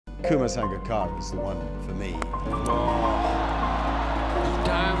Kumar Sangakkara is the one for me.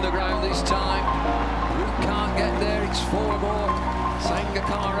 Down the ground this time. Who can't get there? It's 4 more.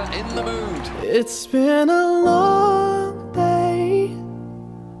 Sangakkara in the mood. It's been a long day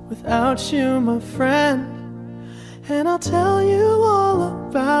without you, my friend, and I'll tell you all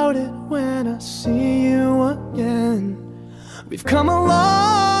about it when I see you again. We've come a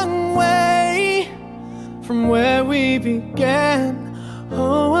long way from where we began.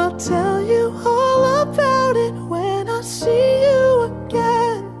 Oh, I'll tell you all about it when I see you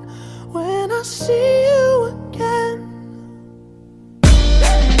again. When I see you again.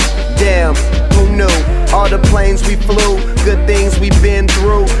 Damn, who knew? All the planes we flew, good things we've been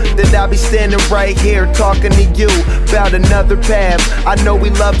through, that I'll be standing right here talking to you about another path. I know we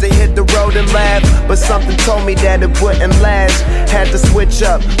love to hit the road and laugh, but something told me that it wouldn't last. Had to switch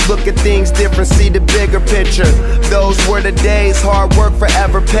up, look at things different, see the bigger picture. Those were the days, hard work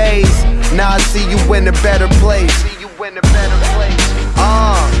forever pays. Now I see you in a better place.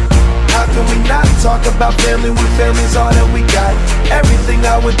 How can we not talk about family when family's all that we got? Everything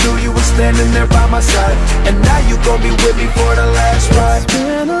I would do, you were standing there by my side, and now you gon' be with me for the last ride. It's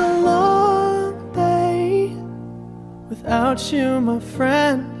been a long day without you, my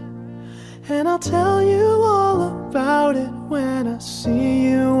friend, and I'll tell you all about it when I see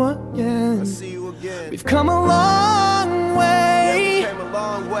you again. We've come a long way,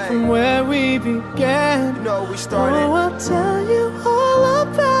 from where we began. You know, we started. Oh, I'll tell you all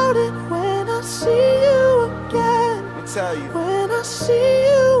about it when I see you again. Let me tell you. When I see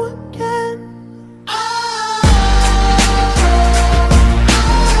you again.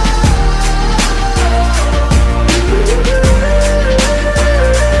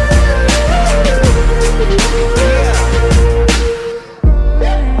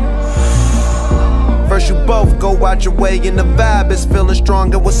 First you both go out your way and the vibe is feeling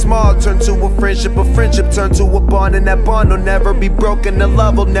strong. And what's small turn to a friendship turn to a bond, and that bond will never be broken, the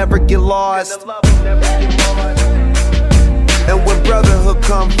love will never get lost. And when brotherhood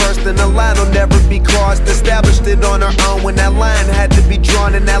come first, then the line will never be crossed. Established it on our own when that line had to be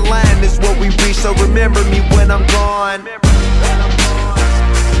drawn, and that line is what we reach, so remember me when I'm gone.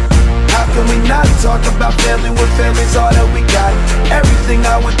 How can we not talk about family when family's all that we got? Everything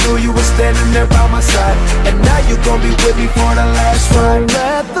I went through, you were standing there by my side, and now you gon' be with me for the last ride.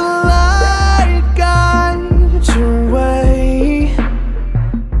 Let the light guide your way.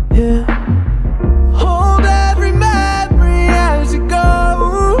 Yeah. Hold every memory as you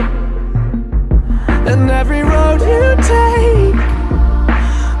go, and every road you take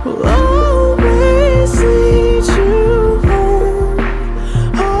will always lead you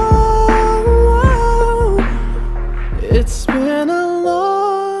home. It's been a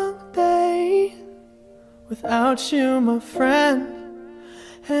long day without you, my friend,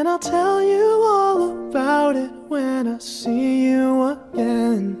 and I'll tell you all about it when I see you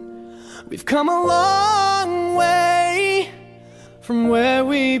again. We've come a long way from where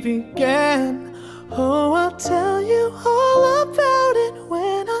we began. Oh,